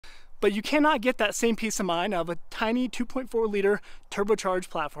But you cannot get that same peace of mind of a tiny 2.4 liter turbocharged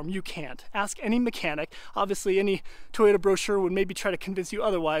platform. You can't. Ask any mechanic. Obviously, any Toyota brochure would maybe try to convince you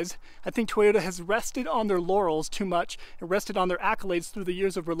otherwise. I think Toyota has rested on their laurels too much and rested on their accolades through the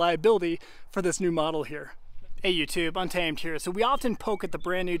years of reliability for this new model here. Hey YouTube, Untamed here. So we often poke at the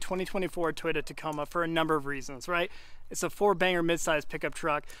brand new 2024 Toyota Tacoma for a number of reasons, right? It's a four-banger mid-size pickup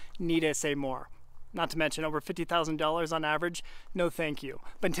truck. Need I say more? Not to mention over $50,000 on average. No thank you.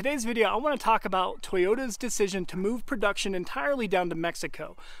 But in today's video, I want to talk about Toyota's decision to move production entirely down to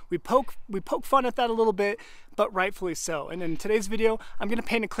Mexico. We poke fun at that a little bit, but rightfully so. And in today's video, I'm going to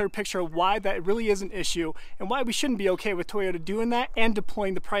paint a clear picture of why that really is an issue and why we shouldn't be okay with Toyota doing that and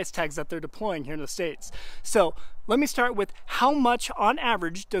deploying the price tags that they're deploying here in the States. So let me start with how much on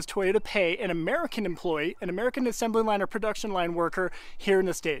average does Toyota pay an American employee, an American assembly line or production line worker here in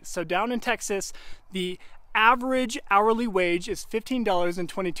the States. So down in Texas, the average hourly wage is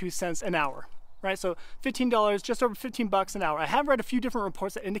 $15.22 an hour. Right, so $15, just over 15 bucks an hour. I have read a few different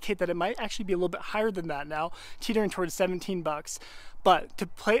reports that indicate that it might actually be a little bit higher than that now, teetering towards 17 bucks. But to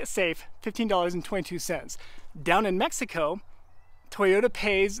play it safe, $15.22. Down in Mexico, Toyota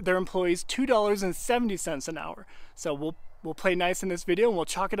pays their employees $2.70 an hour. So we'll play nice in this video and we'll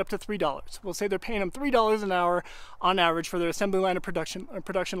chalk it up to $3. We'll say they're paying them $3 an hour on average for their assembly line of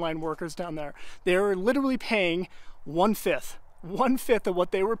production line workers down there. They're literally paying one-fifth of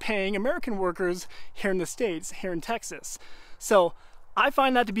what they were paying American workers here in the States, here in Texas. So I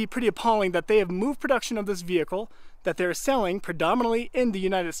find that to be pretty appalling that they have moved production of this vehicle that they're selling predominantly in the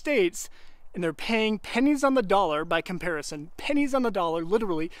United States, and they're paying pennies on the dollar by comparison. Pennies on the dollar,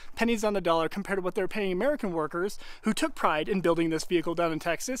 literally pennies on the dollar compared to what they're paying American workers who took pride in building this vehicle down in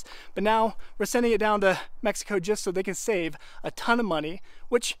Texas. But now we're sending it down to Mexico just so they can save a ton of money,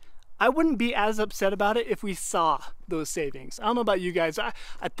 which I wouldn't be as upset about it if we saw those savings. I don't know about you guys. I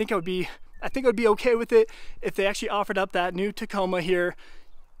think I would be okay with it if they actually offered up that new Tacoma here.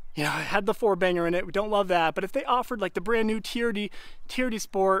 You know, it had the four-banger in it. We don't love that. But if they offered like the brand new TRD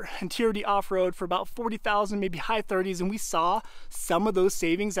Sport and TRD Off-Road for about $40,000, maybe high 30s, and we saw some of those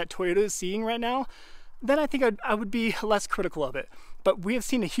savings that Toyota is seeing right now, then I think I would be less critical of it. But we have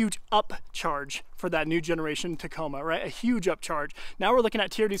seen a huge upcharge for that new generation Tacoma, right? A huge upcharge. Now we're looking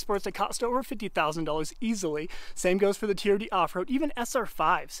at TRD Sports that cost over $50,000 easily. Same goes for the TRD Off-Road. Even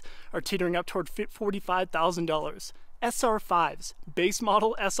SR5s are teetering up toward $45,000. SR5s, base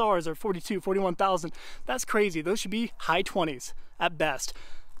model SRs are $42,000, $41,000. That's crazy. Those should be high 20s at best.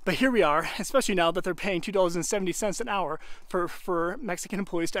 But here we are, especially now that they're paying $2.70 an hour for Mexican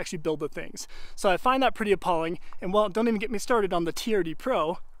employees to actually build the things. So I find that pretty appalling. And well, don't even get me started on the TRD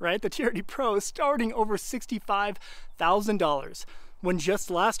Pro, right? The TRD Pro is starting over $65,000. When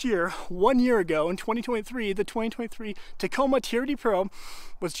just last year, 1 year ago in 2023, the 2023 Tacoma TRD Pro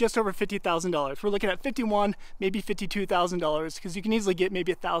was just over $50,000. We're looking at $51,000, maybe $52,000, because you can easily get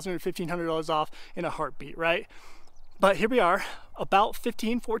maybe $1,000 or $1,500 off in a heartbeat, right? But here we are, about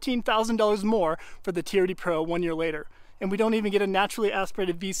 $15,000, $14,000 more for the TRD Pro 1 year later. And we don't even get a naturally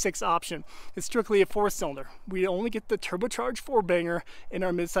aspirated V6 option. It's strictly a four-cylinder. We only get the turbocharged four-banger in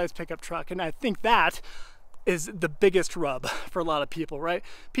our midsize pickup truck. And I think that is the biggest rub for a lot of people, right?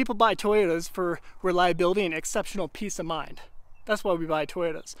 People buy Toyotas for reliability and exceptional peace of mind. That's why we buy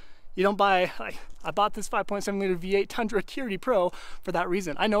Toyotas. You don't buy, like, I bought this 5.7 liter V8 Tundra TRD Pro for that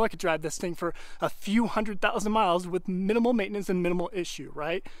reason. I know I could drive this thing for a few 100,000 miles with minimal maintenance and minimal issue,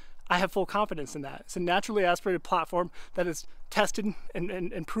 right? I have full confidence in that. It's a naturally aspirated platform that is tested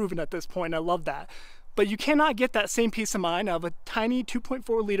and proven at this point. I love that. But you cannot get that same peace of mind of a tiny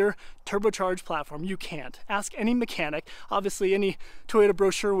 2.4 liter turbocharged platform. You can't. Ask any mechanic. Obviously, any Toyota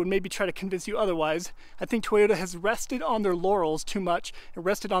brochure would maybe try to convince you otherwise. I think Toyota has rested on their laurels too much and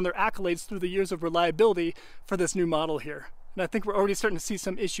rested on their accolades through the years of reliability for this new model here. And I think we're already starting to see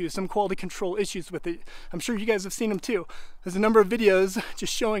some issues, some quality control issues with it. I'm sure you guys have seen them too. There's a number of videos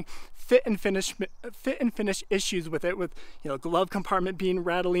just showing fit and finish issues with it, with, you know, glove compartment being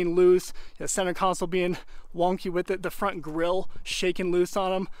rattling loose, you know, center console being wonky with it, the front grille shaking loose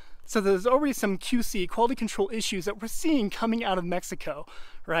on them. So there's already some QC, quality control issues that we're seeing coming out of Mexico,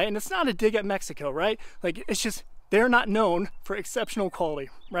 right? And it's not a dig at Mexico, right? Like, it's just, they're not known for exceptional quality,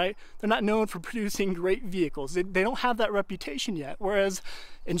 right? They're not known for producing great vehicles. They don't have that reputation yet. Whereas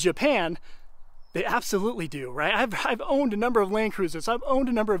in Japan, they absolutely do, right? I've owned a number of Land Cruisers. I've owned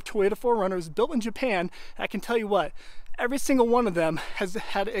a number of Toyota 4Runners built in Japan. I can tell you what, every single one of them has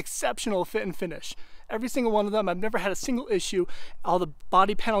had exceptional fit and finish. Every single one of them, I've never had a single issue. All the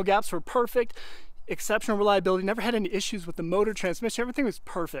body panel gaps were perfect. Exceptional reliability, never had any issues with the motor, transmission, everything was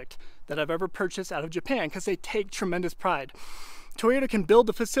perfect that I've ever purchased out of Japan because they take tremendous pride. Toyota can build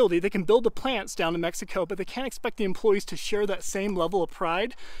the facility, they can build the plants down in Mexico, but they can't expect the employees to share that same level of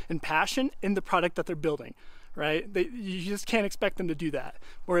pride and passion in the product that they're building, right? You just can't expect them to do that.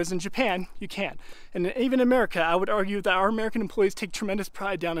 Whereas in Japan, you can. And even in America, I would argue that our American employees take tremendous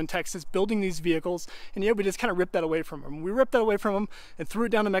pride down in Texas building these vehicles, and yet we just kind of ripped that away from them. We ripped that away from them and threw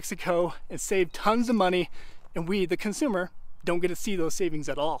it down to Mexico and saved tons of money, and we, the consumer, don't get to see those savings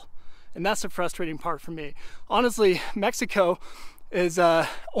at all. And that's the frustrating part for me. Honestly, Mexico is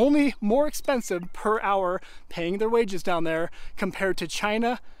only more expensive per hour paying their wages down there compared to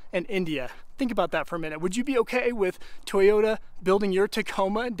China and India. Think about that for a minute. Would you be okay with Toyota building your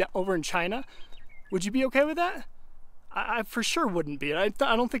Tacoma over in China? Would you be okay with that? I for sure wouldn't be. I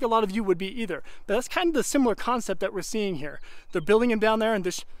don't think a lot of you would be either. But that's kind of the similar concept that we're seeing here. They're building them down there and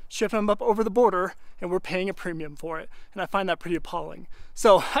just shipping them up over the border, and we're paying a premium for it. And I find that pretty appalling.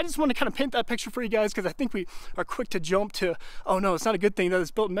 So I just want to kind of paint that picture for you guys, because I think we are quick to jump to, oh no, it's not a good thing that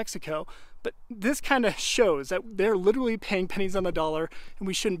it's built in Mexico. But this kind of shows that they're literally paying pennies on the dollar, and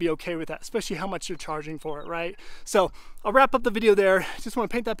we shouldn't be okay with that, especially how much you're charging for it, right? So I'll wrap up the video there. Just want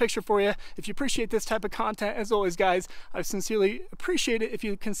to paint that picture for you. If you appreciate this type of content, as always, guys, I sincerely appreciate it if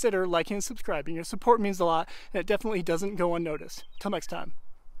you consider liking and subscribing. Your support means a lot, and it definitely doesn't go unnoticed. Till next time.